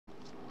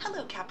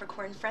Hello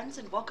Capricorn friends,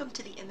 and welcome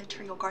to the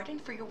Immaterial Garden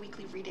for your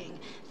weekly reading.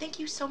 Thank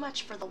you so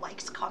much for the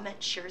likes,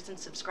 comments, shares, and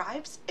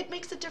subscribes. It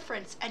makes a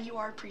difference and you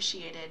are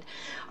appreciated.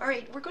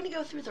 Alright, we're going to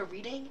go through the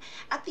reading.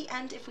 At the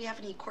end, if we have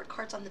any court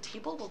cards on the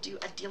table, we'll do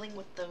a dealing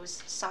with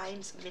those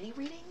signs mini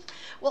reading.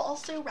 We'll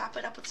also wrap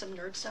it up with some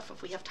nerd stuff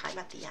if we have time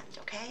at the end,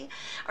 okay?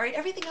 Alright,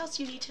 everything else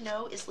you need to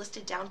know is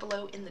listed down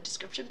below in the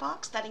description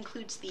box. That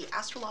includes the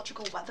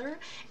astrological weather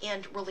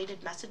and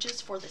related messages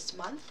for this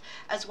month,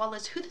 as well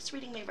as who this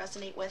reading may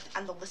resonate with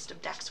and the list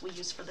of decks we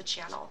use for the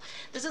channel.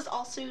 This is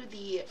also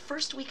the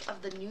first week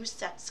of the new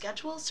set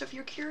schedule, so if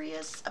you're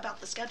curious about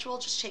the schedule,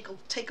 just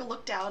take a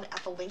look down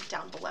at the link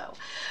down below.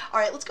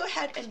 Alright, let's go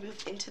ahead and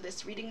move into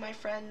this reading, my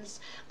friends.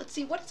 Let's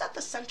see what is at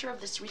the center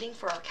of this reading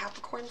for our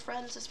Capricorn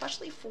friends,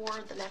 especially for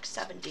the next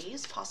 7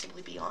 days,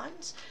 possibly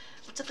beyond.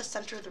 What's at the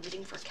center of the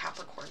reading for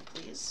Capricorn,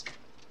 please?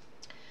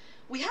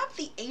 We have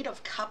the Eight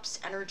of Cups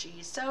energy.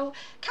 So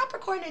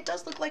Capricorn, it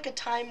does look like a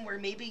time where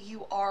maybe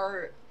you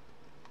are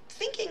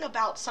thinking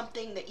about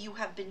something that you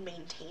have been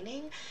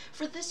maintaining.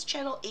 For this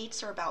channel,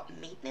 eights are about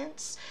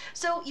maintenance.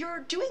 So you're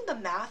doing the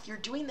math, you're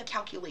doing the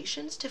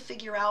calculations to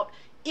figure out,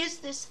 is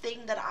this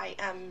thing that I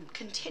am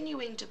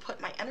continuing to put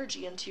my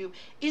energy into,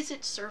 is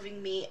it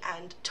serving me,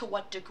 and to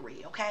what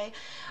degree, okay?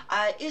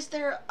 Is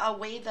there a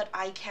way that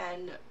I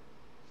can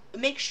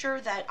make sure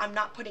that I'm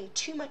not putting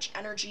too much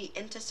energy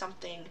into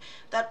something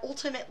that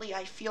ultimately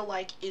I feel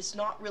like is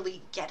not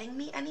really getting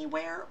me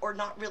anywhere or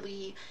not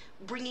really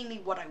bringing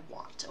me what I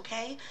want,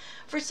 okay?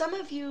 For some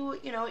of you,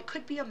 you know, it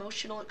could be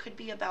emotional, it could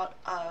be about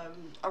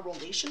a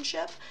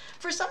relationship.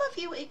 For some of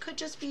you, it could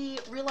just be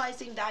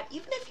realizing that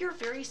even if you're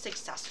very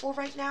successful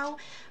right now,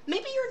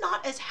 maybe you're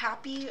not as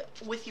happy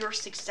with your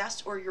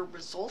success or your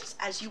results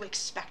as you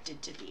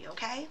expected to be,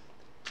 okay?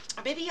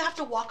 Or maybe you have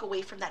to walk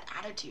away from that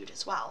attitude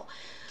as well.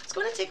 Let's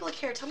go ahead and take a look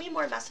here. Tell me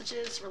more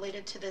messages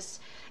related to this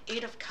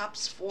Eight of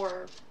Cups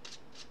for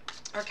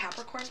our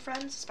Capricorn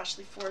friends,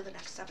 especially for the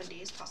next 7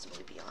 days,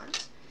 possibly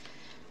beyond.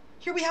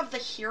 Here we have the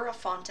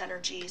Hierophant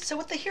energy. So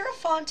with the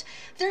Hierophant,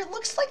 there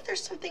looks like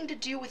there's something to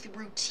do with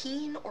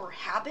routine or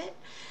habit.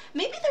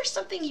 Maybe there's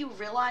something you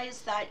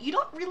realize that you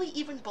don't really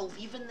even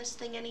believe in this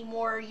thing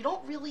anymore. You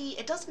don't really,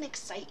 it doesn't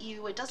excite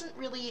you. It doesn't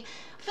really,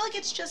 I feel like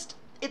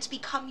it's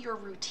become your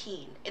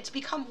routine. It's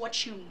become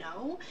what you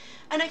know.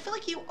 And I feel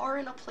like you are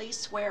in a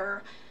place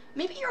where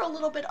maybe you're a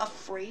little bit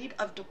afraid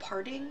of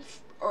departing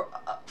or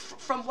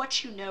from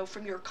what you know,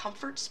 from your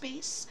comfort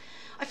space.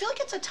 I feel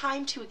like it's a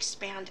time to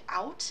expand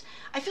out.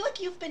 I feel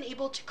like you've been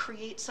able to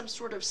create some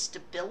sort of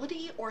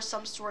stability or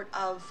some sort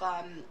of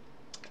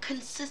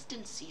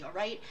consistency, all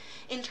right,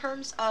 in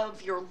terms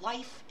of your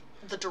life,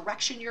 the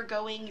direction you're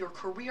going, your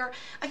career.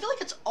 I feel like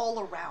it's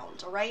all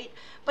around, all right?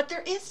 But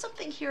there is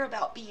something here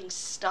about being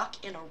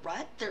stuck in a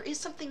rut. There is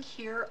something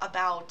here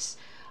about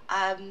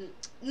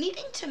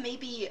needing to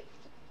maybe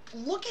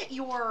look at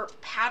your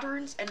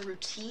patterns and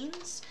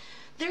routines.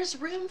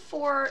 There's room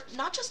for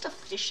not just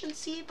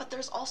efficiency, but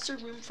there's also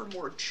room for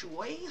more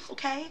joy,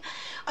 okay?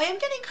 I am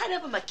getting kind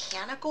of a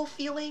mechanical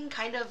feeling,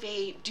 kind of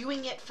a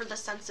doing it for the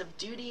sense of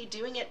duty,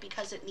 doing it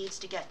because it needs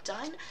to get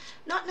done,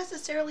 not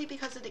necessarily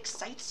because it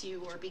excites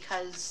you or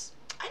because,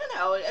 I don't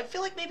know, I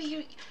feel like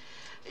maybe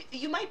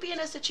you might be in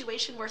a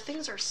situation where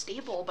things are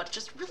stable but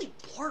just really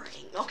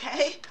boring,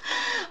 okay?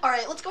 All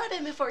right, let's go ahead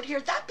and move forward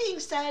here. That being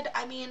said,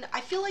 I mean,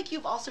 I feel like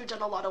you've also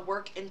done a lot of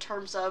work in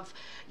terms of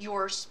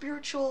your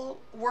spiritual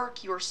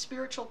work, your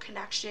spiritual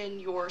connection,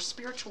 your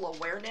spiritual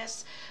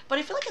awareness. But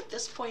I feel like at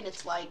this point,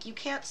 it's like you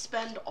can't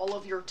spend all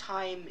of your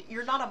time,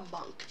 you're not a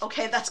monk,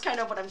 okay? That's kind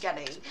of what I'm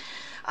getting.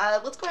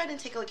 Let's go ahead and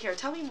take a look here.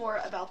 Tell me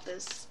more about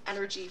this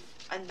energy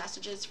and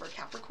messages for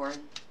Capricorn.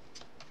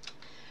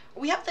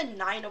 We have the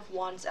Nine of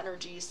Wands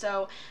energy.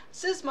 So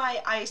this is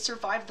I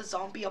survived the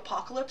zombie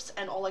apocalypse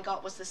and all I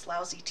got was this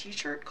lousy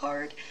t-shirt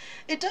card.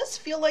 It does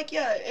feel like,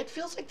 yeah, it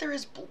feels like there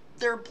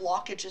are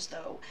blockages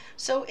though.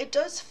 So it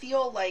does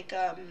feel like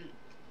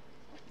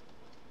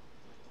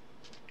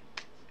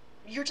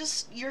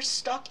you're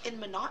stuck in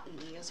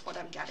monotony is what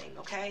I'm getting,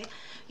 okay?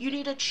 You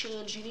need a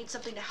change, you need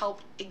something to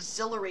help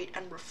exhilarate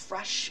and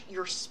refresh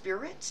your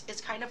spirit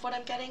is kind of what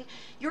I'm getting.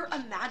 Your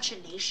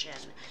imagination.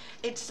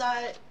 It's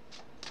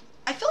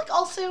I feel like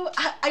also,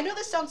 I know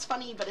this sounds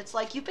funny, but it's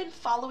like you've been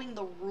following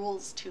the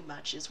rules too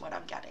much is what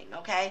I'm getting,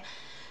 okay?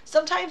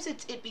 Sometimes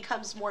it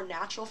becomes more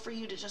natural for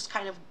you to just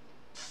kind of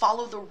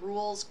follow the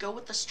rules, go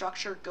with the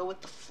structure, go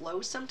with the flow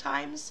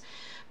sometimes.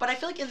 But I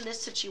feel like in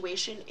this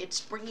situation,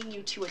 it's bringing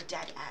you to a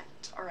dead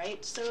end, all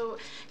right? So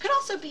it could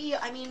also be,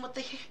 I mean, with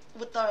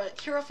the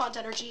Hierophant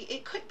energy,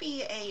 it could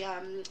be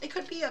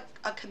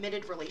a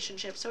committed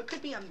relationship. So it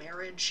could be a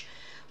marriage.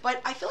 But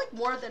I feel like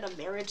more than a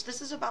marriage,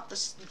 this is about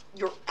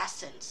your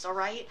essence, all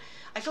right?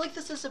 I feel like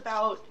this is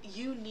about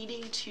you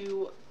needing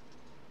to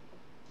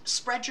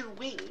spread your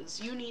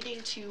wings, you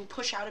needing to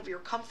push out of your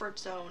comfort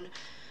zone,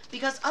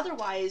 because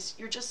otherwise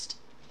you're just,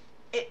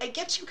 it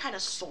gets you kind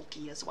of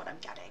sulky is what I'm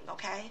getting,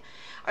 okay?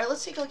 All right,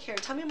 let's take a look here.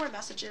 Tell me more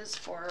messages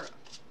for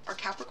our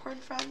Capricorn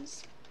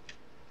friends.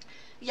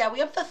 Yeah, we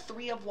have the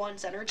Three of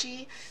Wands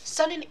energy,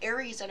 Sun and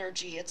Aries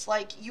energy. It's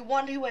like you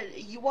want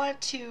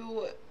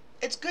to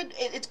it's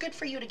good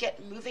for you to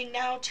get moving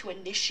now, to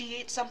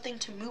initiate something,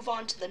 to move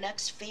on to the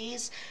next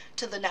phase,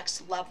 to the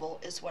next level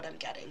is what I'm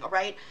getting, all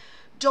right?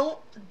 Don't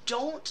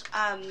don't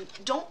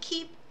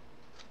keep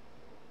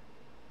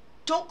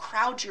don't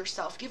crowd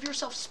yourself. Give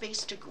yourself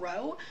space to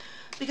grow,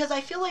 because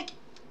I feel like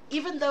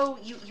even though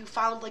you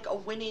found like a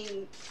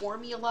winning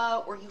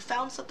formula, or you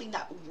found something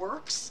that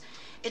works,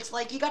 it's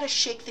like you got to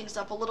shake things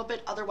up a little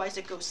bit, otherwise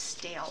it goes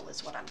stale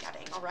is what I'm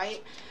getting, all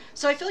right?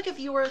 So I feel like if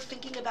you were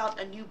thinking about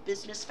a new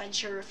business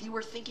venture, if you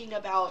were thinking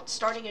about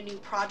starting a new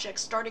project,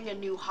 starting a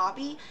new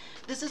hobby,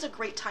 this is a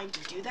great time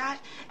to do that.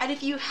 And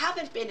if you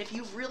haven't been, if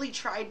you've really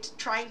tried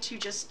trying to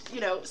just,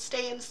 you know,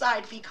 stay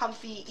inside, be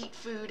comfy, eat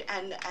food,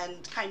 and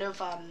kind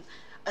of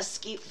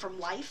escape from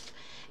life,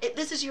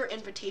 this is your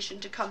invitation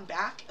to come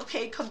back,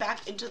 okay? Come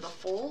back into the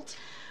fold,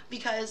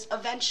 because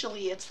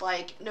eventually it's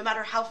like no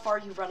matter how far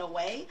you run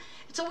away,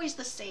 it's always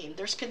the same.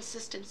 There's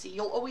consistency.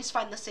 You'll always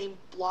find the same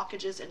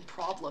blockages and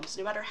problems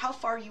no matter how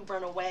far you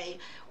run away,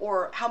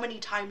 or how many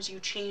times you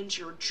change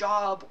your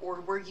job,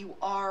 or where you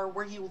are,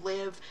 where you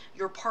live,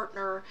 your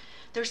partner.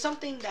 There's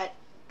something that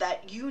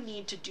you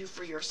need to do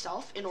for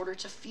yourself in order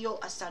to feel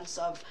a sense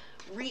of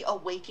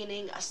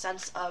reawakening, a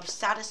sense of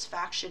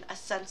satisfaction, a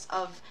sense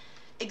of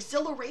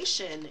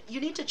exhilaration. You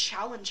need to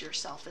challenge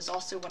yourself is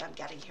also what I'm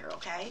getting here,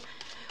 okay?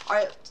 All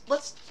right,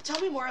 tell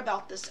me more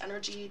about this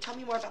energy. Tell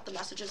me more about the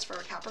messages for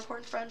our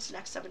Capricorn friends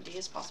next 7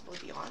 days, possibly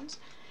beyond.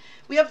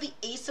 We have the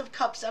Ace of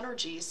Cups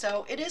energy.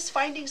 So it is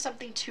finding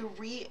something to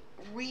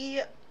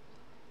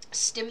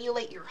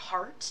stimulate your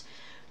heart,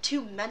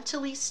 to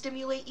mentally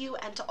stimulate you,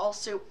 and to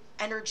also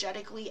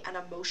energetically and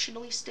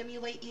emotionally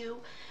stimulate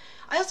you.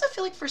 I also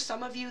feel like for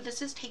some of you,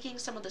 this is taking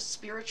some of the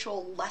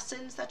spiritual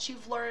lessons that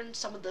you've learned,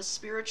 some of the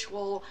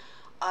spiritual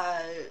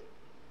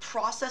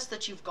process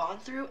that you've gone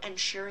through, and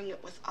sharing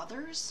it with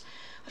others.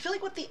 I feel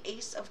like with the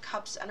Ace of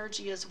Cups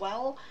energy as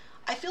well,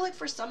 I feel like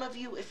for some of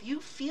you, if you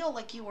feel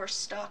like you are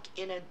stuck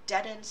in a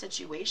dead-end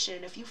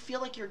situation, if you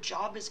feel like your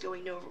job is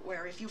going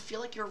nowhere, if you feel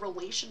like your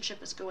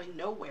relationship is going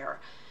nowhere,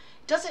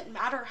 it doesn't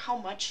matter how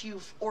much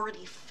you've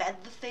already fed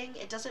the thing,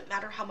 it doesn't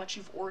matter how much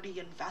you've already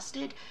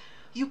invested,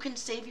 you can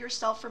save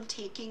yourself from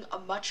taking a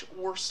much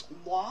worse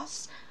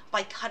loss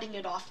by cutting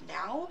it off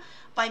now,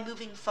 by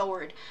moving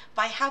forward,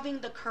 by having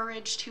the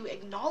courage to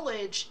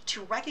acknowledge,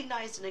 to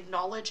recognize and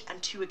acknowledge,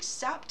 and to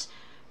accept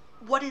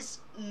what is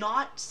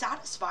not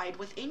satisfied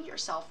within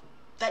yourself,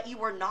 that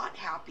you are not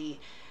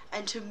happy,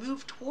 and to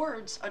move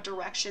towards a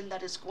direction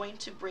that is going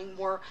to bring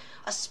more,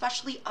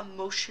 especially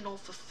emotional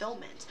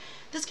fulfillment.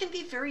 This can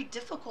be very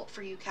difficult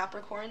for you,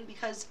 Capricorn,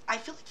 because I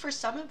feel like for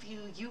some of you,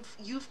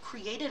 you've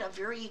created a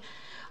very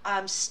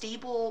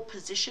stable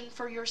position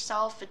for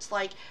yourself. It's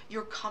like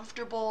you're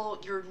comfortable,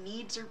 your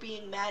needs are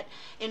being met.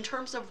 In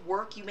terms of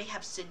work, you may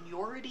have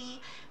seniority,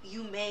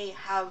 you may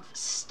have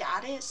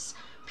status,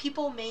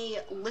 people may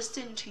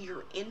listen to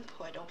your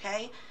input,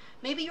 okay?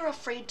 Maybe you're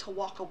afraid to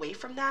walk away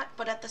from that,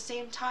 but at the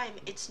same time,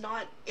 it's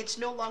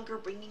no longer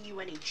bringing you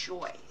any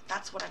joy.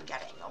 That's what I'm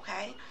getting,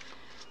 okay?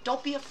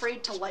 Don't be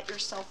afraid to let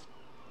yourself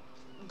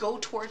go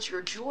towards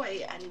your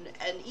joy, and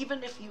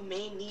even if you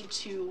may need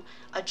to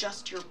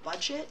adjust your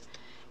budget,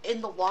 in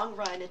the long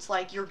run, it's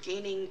like you're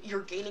gaining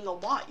a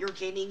lot. You're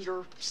gaining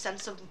your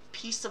sense of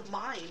peace of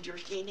mind. You're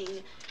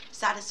gaining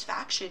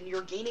satisfaction.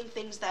 You're gaining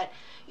things that,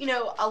 you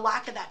know, a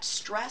lack of that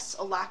stress,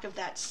 a lack of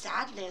that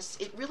sadness,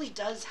 it really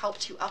does help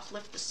to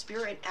uplift the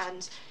spirit,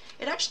 and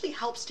it actually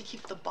helps to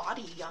keep the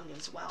body young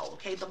as well,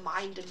 okay? The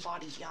mind and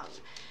body young.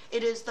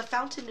 It is the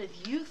fountain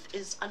of youth,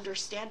 is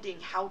understanding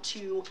how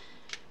to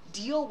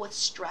deal with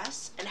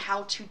stress and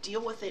how to deal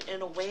with it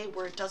in a way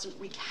where it doesn't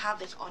wreak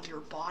havoc on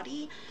your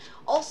body.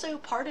 Also,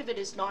 part of it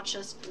is not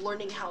just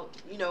learning how,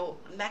 you know,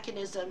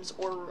 mechanisms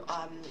or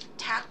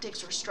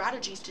tactics or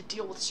strategies to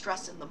deal with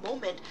stress in the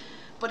moment,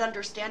 but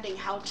understanding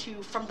how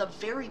to, from the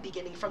very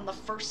beginning, from the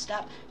first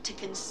step, to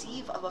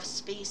conceive of a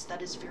space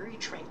that is very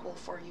tranquil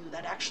for you,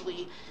 that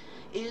actually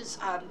is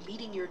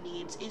meeting your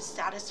needs, is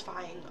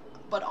satisfying,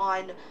 but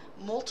on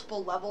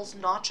multiple levels,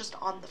 not just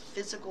on the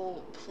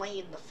physical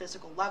plane, the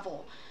physical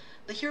level.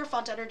 The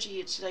Hierophant energy,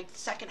 it's like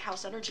second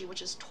house energy,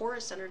 which is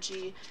Taurus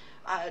energy.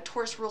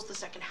 Taurus rules the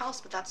second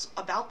house, but that's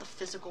about the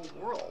physical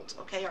world,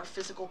 okay? Our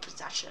physical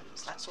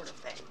possessions, that sort of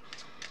thing.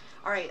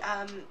 All right.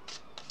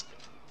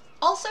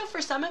 Also, for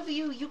some of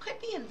you, you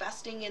could be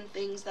investing in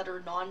things that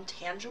are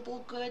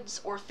non-tangible goods,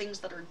 or things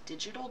that are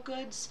digital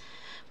goods,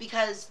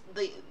 because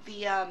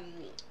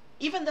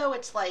even though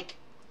it's like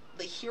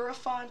the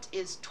Hierophant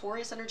is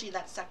Taurus energy,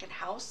 that second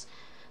house,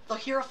 the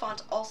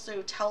Hierophant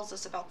also tells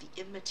us about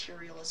the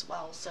immaterial as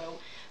well. So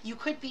you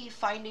could be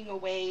finding a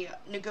way,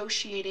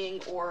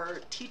 negotiating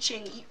or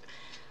teaching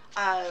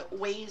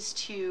ways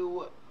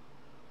to,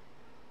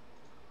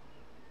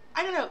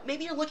 I don't know,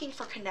 maybe you're looking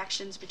for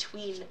connections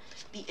between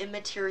the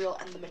immaterial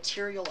and the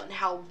material, and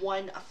how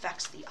one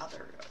affects the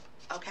other,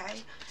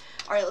 okay?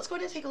 All right, let's go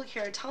ahead and take a look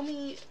here. Tell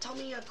me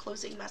a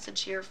closing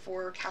message here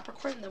for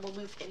Capricorn, and then we'll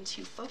move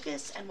into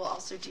focus, and we'll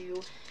also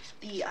do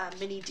the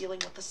mini dealing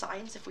with the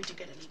signs if we do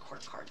get any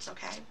court cards,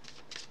 okay?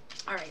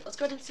 All right, let's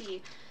go ahead and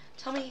see.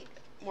 Tell me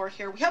more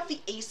here. We have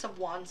the Ace of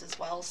Wands as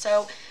well.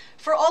 So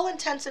for all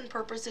intents and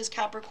purposes,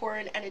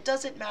 Capricorn, and it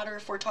doesn't matter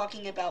if we're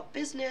talking about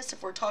business,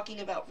 if we're talking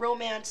about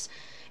romance,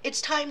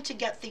 it's time to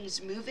get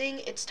things moving.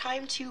 It's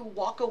time to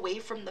walk away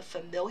from the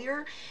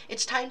familiar.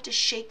 It's time to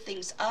shake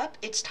things up.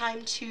 It's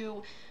time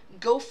to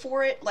go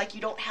for it like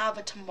you don't have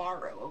a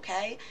tomorrow,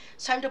 okay?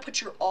 It's time to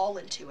put your all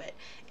into it.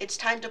 It's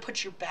time to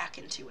put your back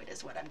into it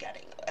is what I'm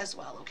getting as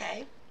well,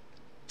 okay?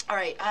 All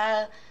right,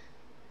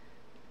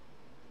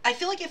 I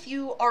feel like if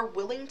you are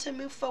willing to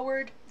move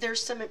forward,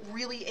 there's some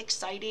really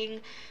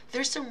exciting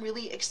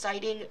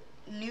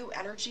new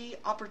energy,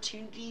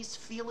 opportunities,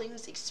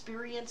 feelings,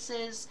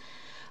 experiences,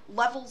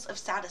 levels of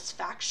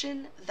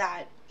satisfaction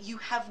that you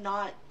have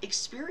not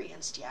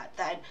experienced yet,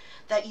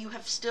 that you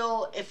have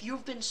still, if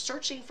you've been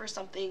searching for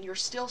something, you're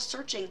still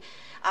searching,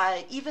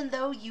 even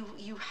though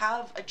you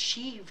have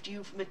achieved,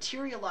 you've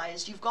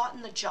materialized, you've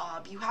gotten the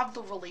job, you have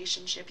the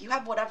relationship, you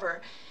have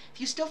whatever. If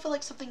you still feel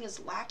like something is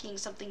lacking,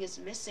 something is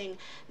missing,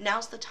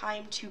 now's the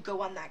time to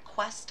go on that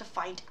quest to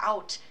find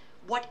out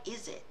what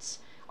is it,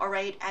 all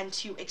right, and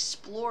to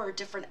explore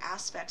different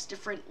aspects,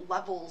 different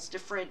levels,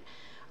 different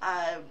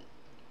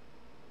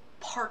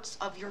parts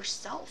of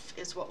yourself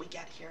is what we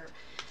get here,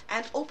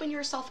 and open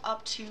yourself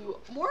up to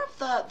more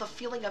of the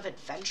feeling of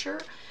adventure.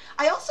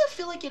 I also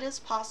feel like it is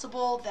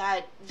possible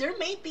that there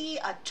may be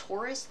a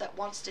Taurus that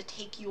wants to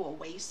take you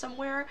away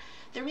somewhere.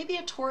 There may be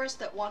a Taurus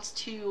that wants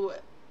to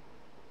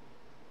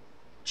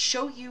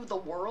show you the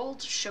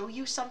world, show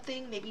you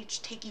something, maybe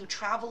take you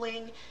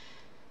traveling.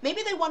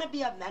 Maybe they want to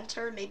be a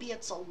mentor, maybe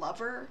it's a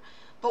lover,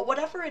 but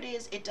whatever it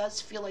is, it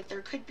does feel like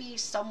there could be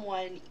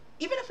someone,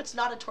 even if it's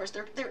not a Taurus,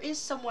 there is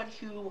someone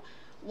who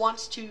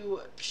wants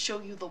to show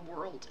you the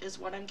world is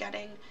what I'm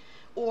getting,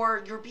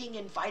 or you're being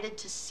invited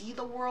to see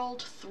the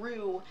world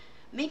through,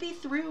 maybe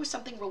through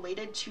something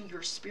related to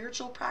your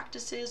spiritual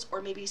practices,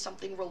 or maybe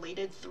something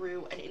related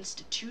through an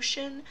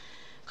institution.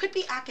 Could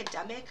be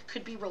academic,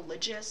 could be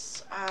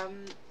religious,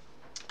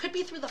 could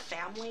be through the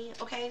family,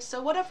 okay?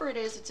 So whatever it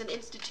is, it's an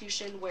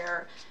institution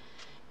where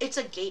it's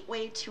a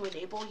gateway to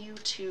enable you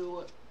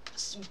to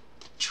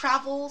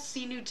travel,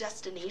 see new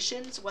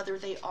destinations, whether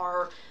they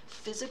are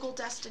physical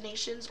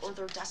destinations or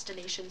they're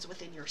destinations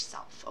within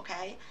yourself,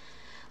 okay?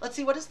 Let's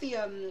see, what is the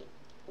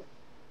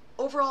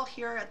overall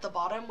here at the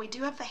bottom? We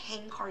do have the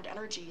Hang card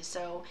energy,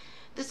 so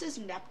this is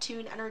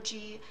Neptune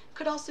energy,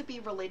 could also be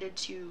related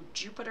to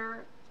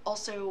Jupiter,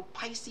 also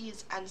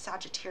Pisces and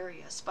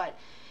Sagittarius, but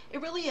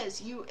it really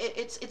is,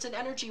 it's an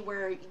energy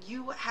where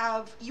you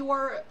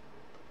are,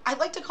 I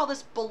like to call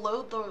this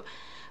below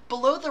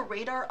the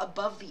radar,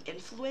 above the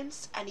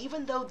influence, and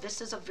even though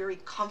this is a very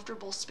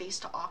comfortable space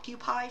to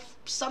occupy,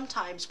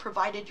 sometimes,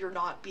 provided you're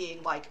not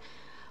being like,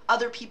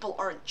 other people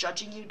aren't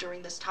judging you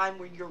during this time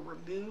where you're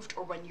removed,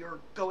 or when you're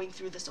going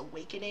through this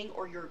awakening,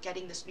 or you're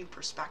getting this new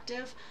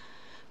perspective.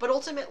 But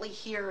ultimately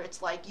here,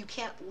 it's like, you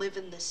can't live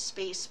in this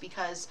space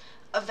because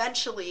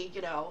eventually,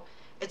 you know,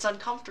 it's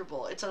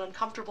uncomfortable. It's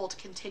uncomfortable to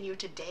continue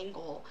to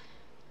dangle.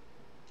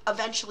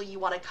 Eventually you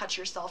want to cut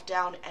yourself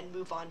down and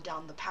move on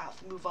down the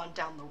path, move on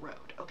down the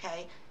road,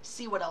 okay?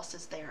 See what else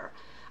is there.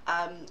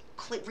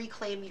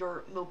 Reclaim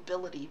your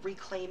mobility,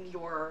 reclaim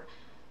your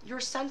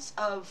sense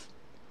of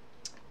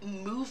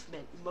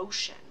movement,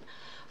 motion.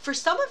 For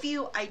some of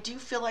you, I do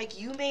feel like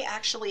you may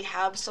actually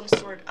have some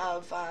sort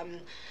of,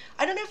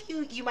 I don't know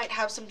if you might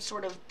have some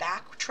sort of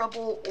back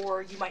trouble,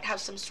 or you might have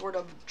some sort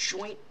of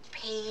joint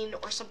pain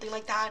or something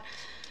like that.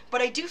 But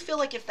I do feel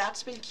like if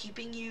that's been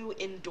keeping you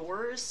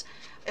indoors,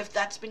 if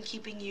that's been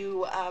keeping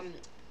you,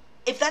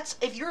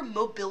 if your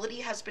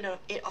mobility has been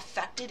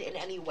affected in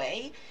any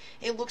way,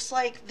 it looks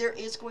like there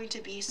is going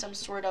to be some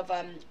sort of,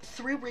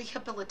 through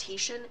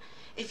rehabilitation,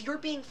 if you're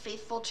being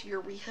faithful to your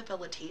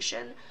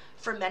rehabilitation,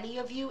 for many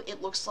of you,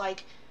 it looks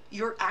like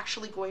you're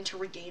actually going to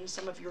regain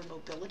some of your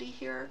mobility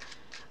here.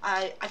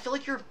 I feel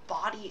like your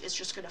body is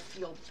just going to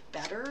feel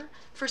better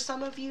for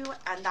some of you,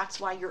 and that's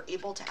why you're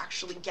able to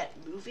actually get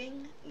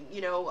moving.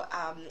 You know,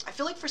 I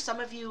feel like for some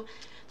of you,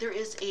 there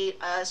is a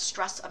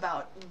stress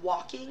about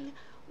walking.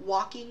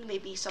 Walking may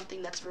be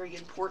something that's very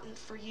important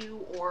for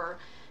you, or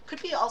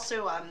could be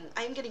also,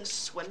 I am getting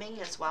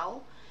swimming as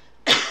well.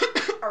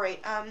 All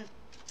right,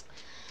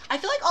 I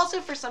feel like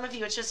also for some of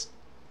you,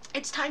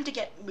 it's time to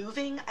get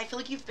moving. I feel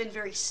like you've been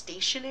very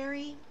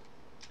stationary,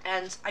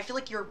 and I feel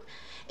like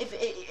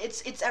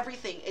it's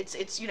everything.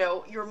 It's you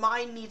know, your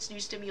mind needs new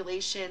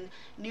stimulation,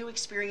 new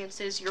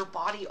experiences. Your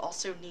body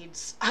also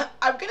needs,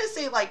 I'm gonna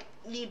say, like,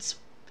 needs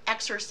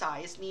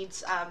exercise,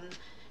 needs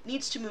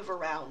to move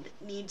around,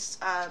 needs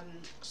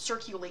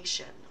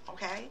circulation,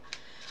 okay?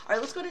 right,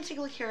 let's go ahead and take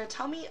a look here.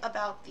 Tell me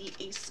about the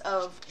Ace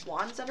of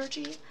Wands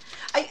energy.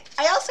 I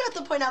also have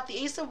to point out the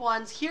Ace of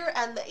Wands here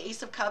and the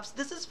Ace of Cups.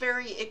 This is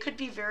very, it could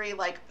be very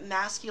like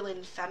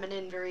masculine,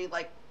 feminine, very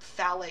like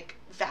phallic,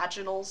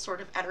 vaginal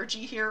sort of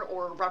energy here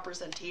or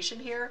representation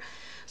here.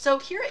 So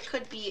here it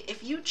could be,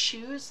 if you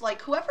choose,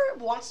 like whoever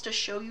wants to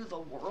show you the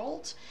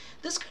world,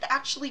 this could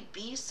actually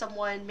be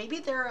someone, maybe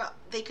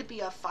they could be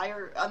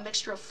a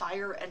mixture of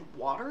fire and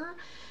water,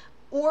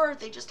 or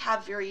they just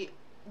have very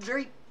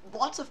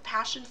lots of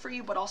passion for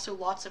you, but also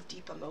lots of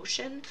deep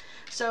emotion.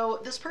 So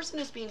this person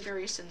is being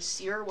very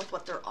sincere with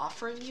what they're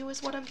offering you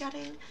is what I'm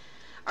getting.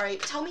 All right,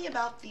 tell me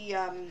about the,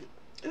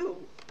 ooh,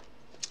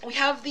 we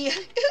have the,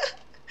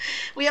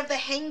 we have the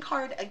Hang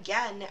card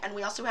again, and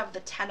we also have the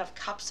Ten of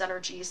Cups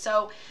energy.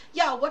 So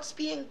yeah, what's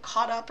being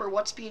caught up or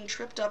what's being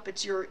tripped up,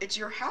 it's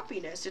your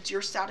happiness, it's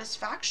your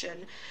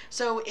satisfaction.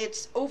 So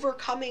it's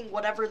overcoming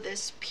whatever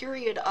this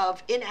period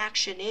of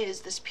inaction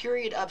is, this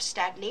period of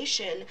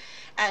stagnation,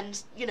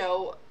 and, you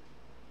know,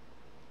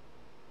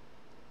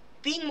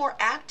 being more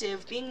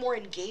active, being more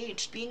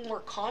engaged, being more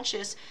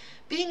conscious,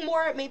 being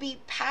more maybe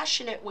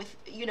passionate with,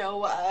 you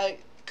know,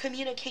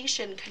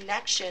 communication,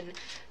 connection.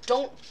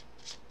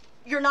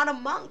 You're not a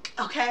monk,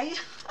 okay?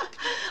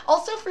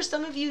 Also, for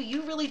some of you,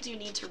 you really do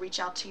need to reach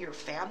out to your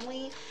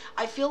family.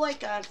 I feel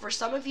like for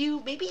some of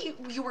you, maybe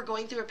you were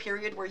going through a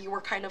period where you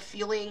were kind of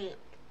feeling,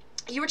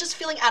 you were just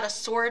feeling out of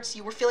sorts,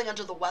 you were feeling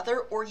under the weather,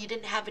 or you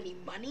didn't have any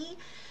money.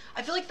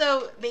 I feel like,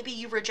 though, maybe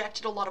you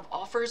rejected a lot of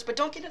offers, but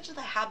don't get into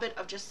the habit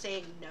of just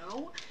saying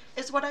no,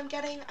 is what I'm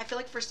getting. I feel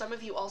like for some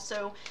of you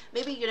also,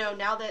 maybe, you know,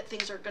 now that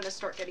things are going to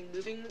start getting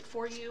moving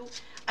for you,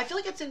 I feel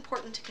like it's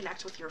important to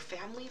connect with your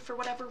family for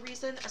whatever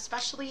reason,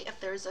 especially if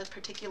there's a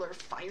particular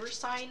fire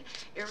sign,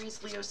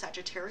 Aries, Leo,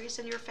 Sagittarius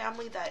in your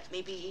family, that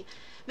maybe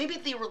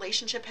the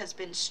relationship has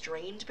been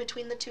strained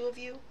between the two of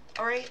you.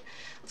 All right,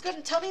 let's go ahead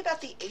and tell me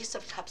about the Ace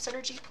of Cups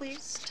energy,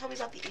 please. Tell me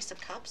about the Ace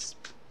of Cups.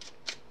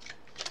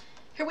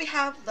 Here we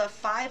have the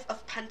Five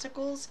of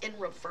Pentacles in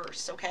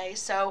reverse, okay?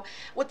 So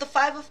with the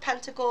Five of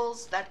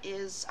Pentacles, that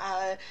is,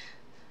 I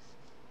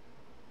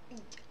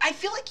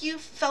feel like you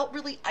felt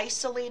really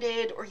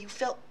isolated, or you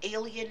felt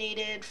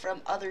alienated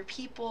from other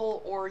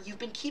people, or you've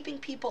been keeping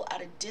people at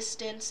a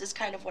distance is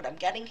kind of what I'm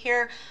getting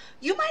here.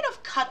 You might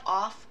have cut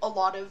off a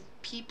lot of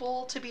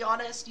people, to be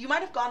honest. You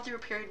might have gone through a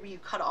period where you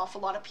cut off a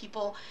lot of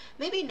people.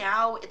 Maybe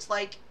now it's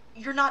like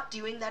you're not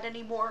doing that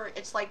anymore.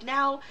 It's like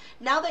now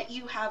that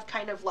you have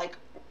kind of like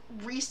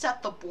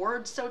reset the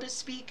board, so to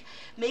speak,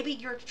 maybe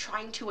you're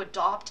trying to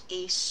adopt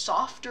a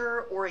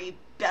softer or a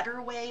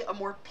better way, a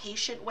more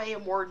patient way, a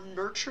more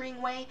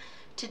nurturing way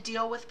to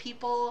deal with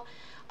people,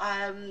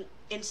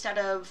 instead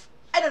of,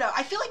 I don't know,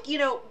 I feel like, you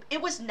know,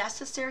 it was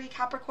necessary,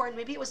 Capricorn,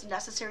 maybe it was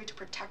necessary to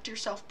protect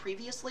yourself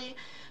previously,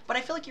 but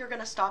I feel like you're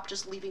going to stop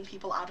just leaving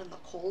people out in the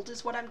cold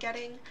is what I'm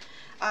getting.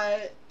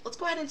 Let's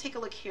go ahead and take a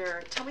look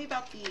here. Tell me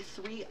about the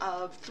Three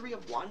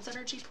of Wands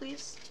energy,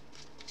 please.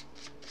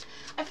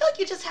 I feel like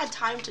you just had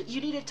you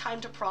needed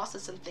time to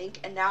process and think,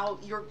 and now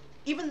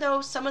even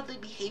though some of the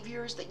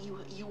behaviors that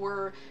you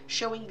were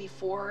showing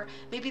before,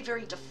 maybe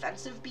very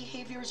defensive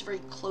behaviors, very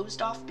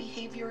closed off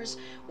behaviors,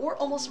 or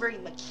almost very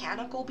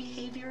mechanical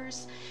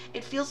behaviors,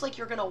 it feels like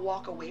you're going to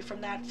walk away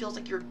from that. It feels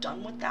like you're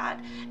done with that.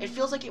 It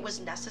feels like it was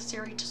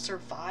necessary to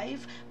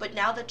survive, but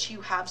now that you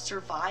have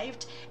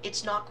survived,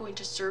 it's not going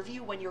to serve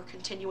you when you're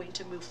continuing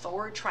to move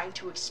forward, trying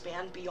to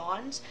expand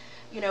beyond,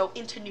 you know,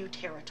 into new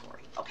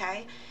territory,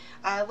 okay?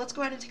 Let's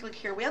go ahead and take a look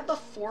here. We have the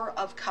Four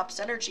of Cups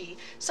energy.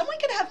 Someone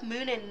could have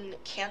Moon in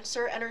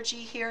Cancer energy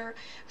here.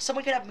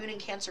 Someone could have Moon in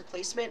Cancer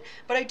placement.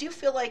 But I do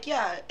feel like,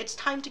 yeah, it's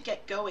time to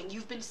get going.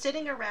 You've been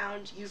sitting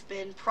around. You've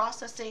been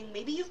processing.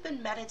 Maybe you've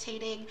been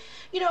meditating.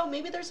 You know,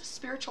 maybe there's a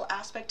spiritual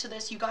aspect to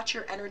this. You got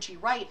your energy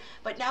right.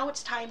 But now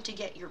it's time to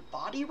get your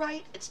body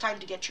right. It's time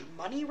to get your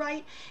money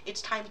right.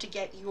 It's time to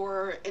get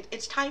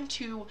it's time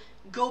to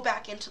go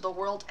back into the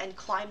world and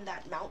climb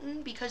that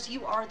mountain, because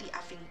you are the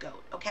effing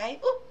goat, okay?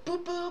 Oop,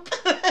 boop, boop.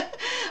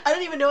 I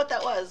don't even know what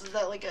that was. Is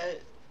that like a...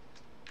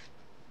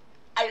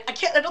 I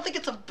don't think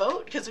it's a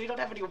boat, because we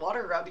don't have any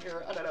water around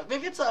here. I don't know.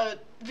 Maybe it's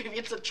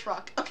a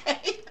truck,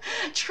 okay?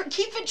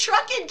 Keep it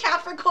trucking,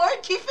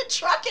 Capricorn. Keep it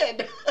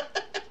trucking.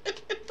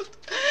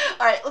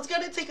 All right, let's go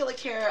ahead and take a look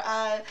here.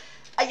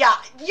 Yeah,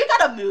 you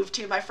gotta move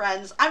too, my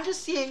friends. I'm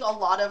just seeing a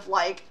lot of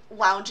like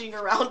lounging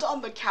around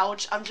on the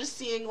couch. I'm just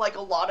seeing like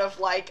a lot of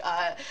like,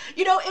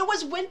 you know, it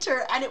was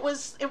winter and it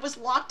was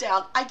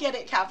lockdown. I get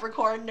it,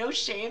 Capricorn, no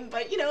shame,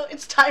 but you know,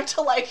 it's time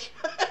to like,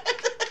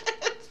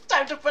 it's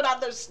time to put on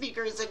those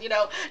sneakers and, you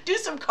know, do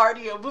some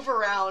cardio, move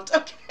around,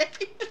 okay?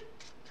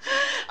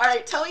 All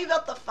right, tell me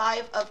about the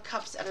Five of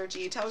Cups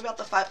energy. Tell me about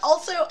the five.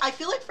 Also, I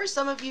feel like for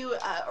some of you,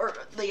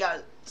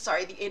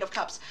 the Eight of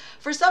Cups.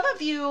 For some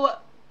of you,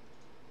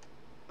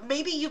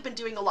 maybe you've been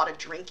doing a lot of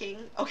drinking,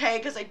 okay?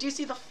 Because I do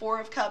see the Four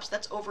of Cups,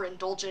 that's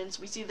overindulgence.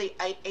 We see the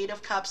Eight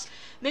of Cups.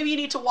 Maybe you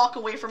need to walk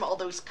away from all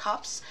those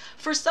cups.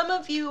 For some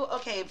of you,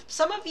 okay,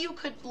 some of you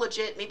could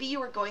legit, maybe you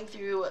were going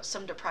through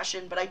some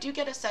depression, but I do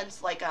get a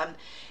sense like,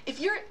 if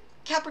you're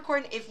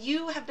Capricorn, if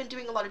you have been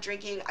doing a lot of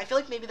drinking, I feel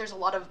like maybe there's a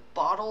lot of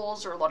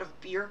bottles or a lot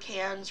of beer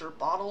cans or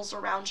bottles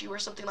around you or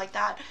something like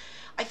that.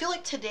 I feel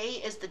like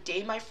today is the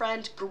day, my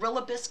friend.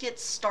 Gorilla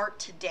biscuits start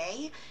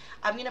today.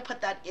 I'm gonna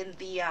put that in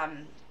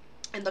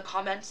the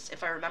comments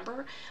if I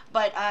remember.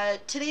 But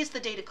today's the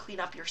day to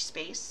clean up your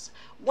space.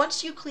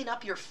 Once you clean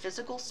up your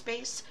physical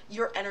space,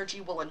 your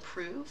energy will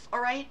improve, all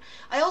right?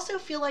 I also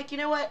feel like, you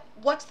know what?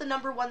 What's the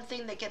number one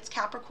thing that gets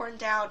Capricorn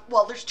down?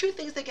 Well, there's two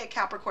things that get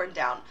Capricorn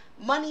down.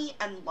 Money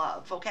and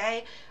love,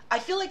 okay? I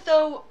feel like,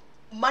 though,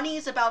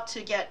 money's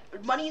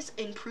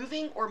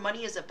improving, or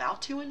money is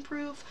about to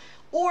improve,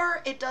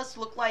 or it does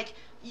look like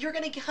you're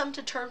going to come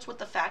to terms with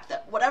the fact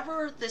that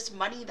whatever this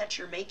money that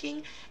you're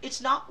making,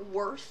 it's not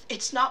worth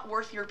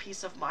your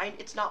peace of mind.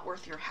 It's not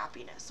worth your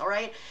happiness. All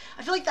right.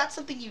 I feel like that's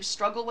something you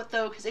struggle with,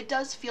 though, because it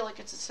does feel like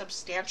it's a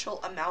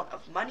substantial amount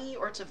of money,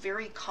 or it's a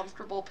very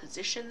comfortable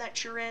position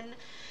that you're in.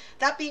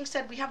 That being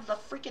said, we have the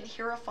freaking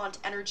Hierophant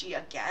energy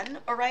again,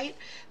 all right?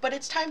 But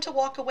it's time to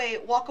walk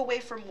away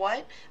from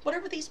what?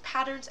 Whatever these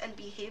patterns and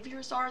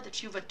behaviors are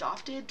that you've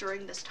adopted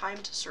during this time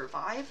to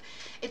survive.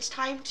 It's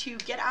time to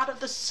get out of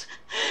the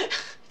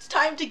it's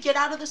time to get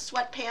out of the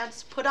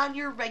sweatpants, put on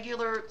your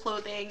regular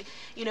clothing,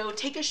 you know,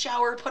 take a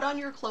shower, put on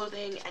your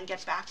clothing, and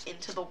get back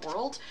into the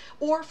world.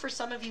 Or for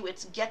some of you,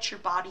 it's get your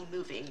body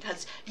moving,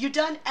 because you've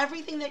done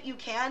everything that you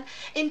can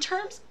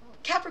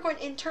Capricorn,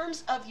 in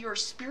terms of your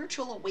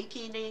spiritual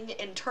awakening,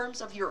 in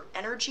terms of your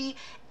energy,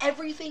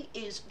 everything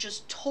is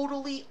just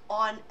totally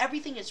on,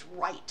 everything is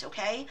right,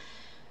 okay?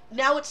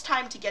 Now it's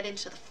time to get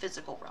into the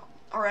physical realm,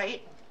 all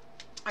right?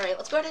 All right,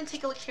 let's go ahead and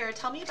take a look here.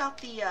 Tell me about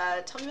the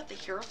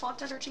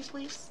Hierophant energy,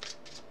 please.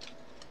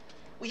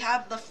 We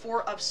have the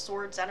Four of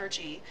Swords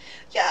energy.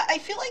 Yeah, I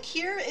feel like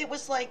here it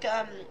was like,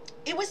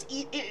 it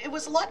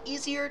was a lot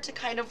easier to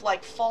kind of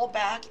like fall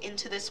back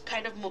into this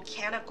kind of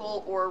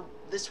mechanical or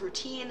this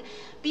routine,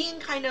 being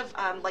kind of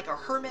like a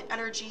hermit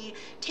energy,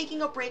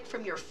 taking a break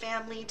from your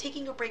family,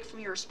 taking a break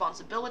from your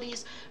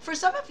responsibilities. For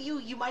some of you,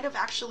 you might have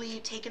actually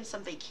taken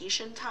some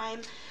vacation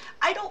time.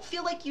 I don't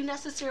feel like you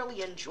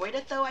necessarily enjoyed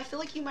it, though. I feel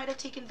like you might have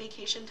taken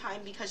vacation time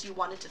because you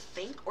wanted to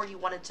think, or you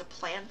wanted to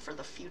plan for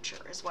the future,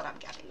 is what I'm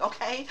getting,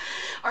 okay?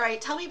 All right,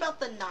 tell me about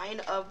the Nine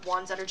of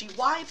Wands energy.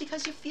 Why?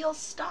 Because you feel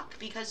stuck,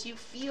 because you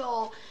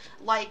feel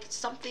like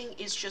something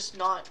is just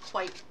not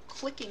quite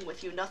clicking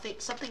with you,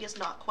 something is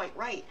not quite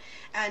right,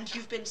 and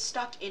you've been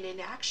stuck in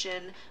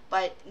inaction.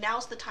 But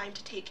now's the time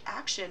to take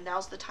action.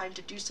 Now's the time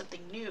to do something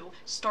new.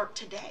 Start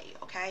today,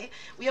 okay?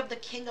 We have the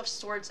King of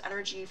Swords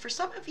energy. For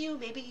some of you,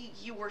 maybe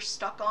you were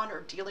stuck on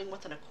or dealing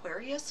with an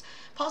Aquarius,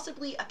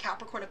 possibly a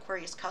Capricorn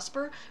Aquarius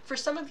cusper. For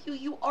some of you,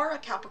 you are a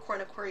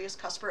Capricorn Aquarius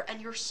cusper,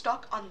 and you're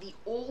stuck on the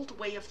old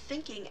way of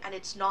thinking, and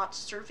it's not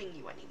serving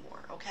you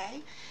anymore,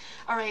 okay?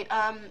 All right,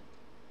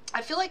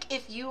 I feel like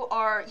if you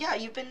are, yeah,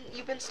 you've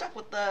been stuck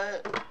with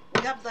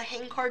we have the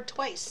Hang card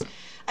twice.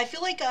 I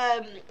feel like,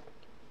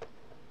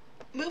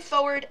 move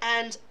forward,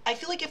 and I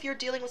feel like if you're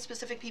dealing with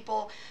specific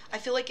people, I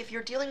feel like if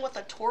you're dealing with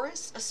a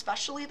Taurus,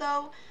 especially,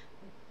 though,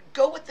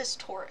 go with this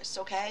Taurus,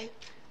 okay?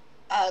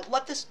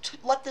 Let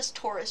this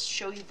Taurus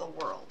show you the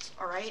world,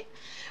 all right?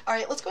 All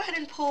right, let's go ahead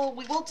and pull.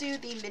 We will do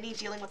the mini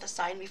dealing with a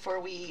sign before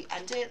we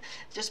end it,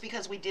 just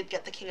because we did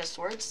get the King of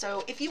Swords.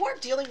 So if you are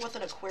dealing with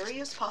an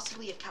Aquarius,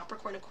 possibly a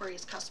Capricorn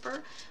Aquarius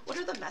cusper, what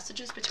are the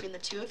messages between the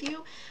two of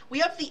you? We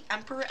have the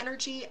Emperor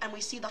energy, and we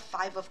see the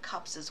Five of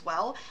Cups as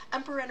well.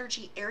 Emperor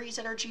energy, Aries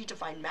energy,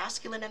 divine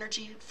masculine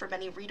energy for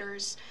many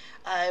readers.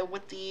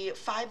 With the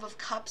Five of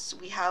Cups,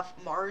 we have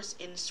Mars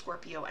in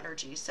Scorpio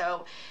energy.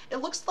 So it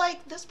looks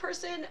like this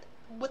person,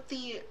 with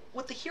the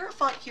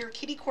Hierophant here,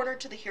 kitty corner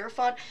to the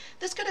Hierophant,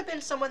 this could have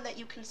been someone that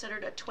you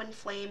considered a twin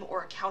flame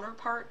or a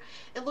counterpart.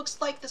 It looks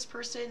like this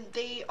person,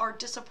 they are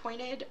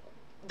disappointed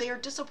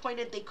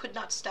they could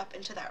not step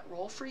into that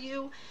role for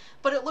you.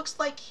 But it looks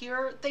like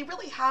here they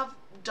really have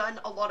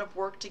done a lot of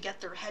work to get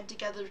their head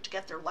together, to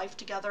get their life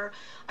together.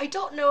 I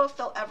don't know if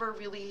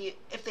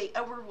they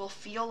ever will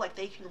feel like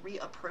they can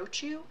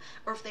reapproach you,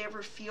 or if they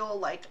ever feel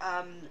like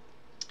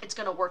it's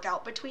going to work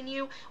out between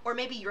you, or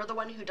maybe you're the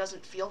one who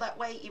doesn't feel that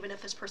way, even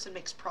if this person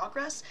makes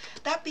progress.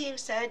 That being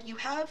said, you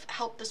have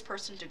helped this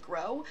person to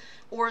grow,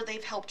 or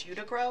they've helped you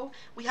to grow.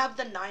 We have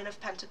the Nine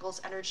of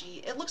Pentacles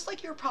energy. It looks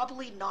like you're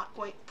probably not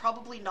going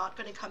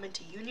to come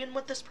into union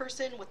with this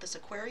person, with this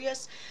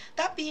Aquarius.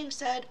 That being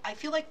said, I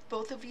feel like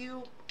both of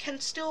you can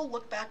still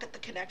look back at the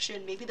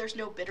connection. Maybe there's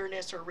no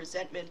bitterness or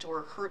resentment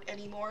or hurt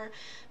anymore.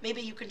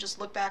 Maybe you can just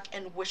look back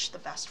and wish the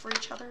best for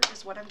each other,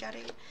 is what I'm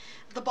getting.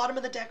 At the bottom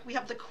of the deck, we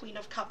have the Queen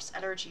of Cups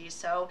energy.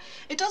 So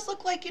it does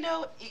look like, you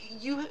know,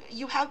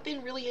 you have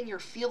been really in your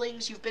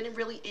feelings. You've been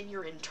really in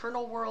your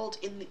internal world,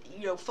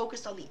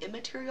 focused on the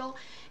immaterial.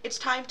 It's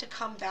time to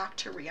come back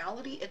to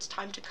reality. It's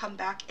time to come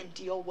back and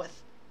deal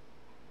with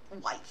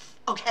life,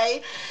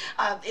 okay?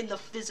 In the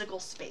physical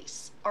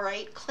space, all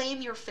right?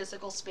 Claim your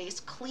physical space,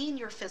 clean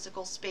your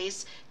physical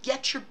space,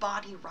 get your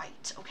body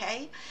right,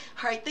 okay?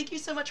 All right, thank you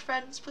so much,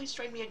 friends. Please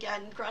join me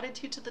again.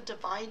 Gratitude to the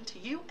divine, to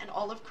you, and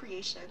all of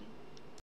creation.